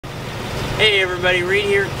Hey everybody, Reed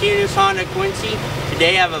here at Kunes Honda Quincy.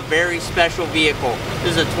 Today I have a very special vehicle.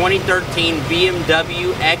 This is a 2013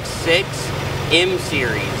 BMW X6 M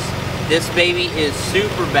Series. This baby is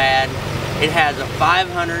super bad. It has a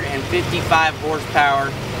 555 horsepower,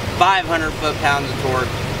 500 foot-pounds of torque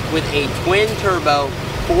with a twin turbo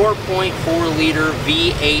 4.4 liter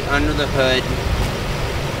V8 under the hood.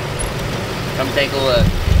 Come take a look.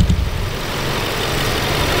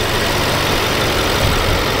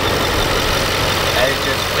 That is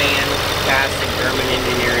just fantastic German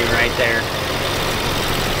engineering right there.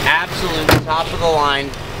 Absolutely top of the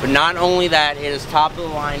line, but not only that, it is top of the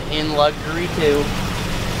line in luxury too.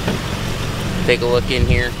 Take a look in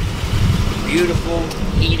here. Beautiful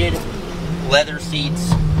heated leather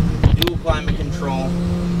seats, dual climate control,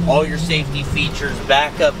 all your safety features,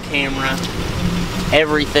 backup camera,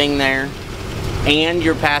 everything there. And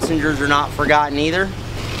your passengers are not forgotten either.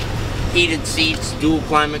 Heated seats, dual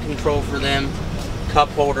climate control for them, cup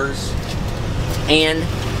holders, and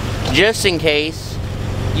just in case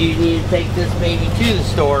you need to take this baby to the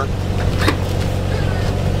store,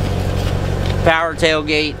 power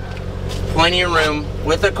tailgate, plenty of room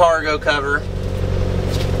with a cargo cover.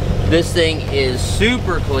 This thing is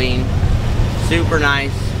super clean, super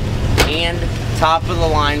nice, and top of the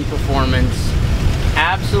line performance.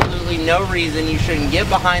 Absolutely no reason you shouldn't get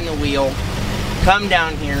behind the wheel, come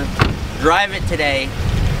down here, drive it today.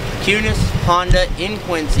 Kunes Honda in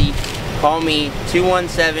Quincy. Call me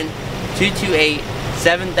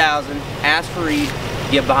 217-228-7000. Ask for Reed.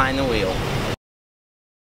 Get behind the wheel.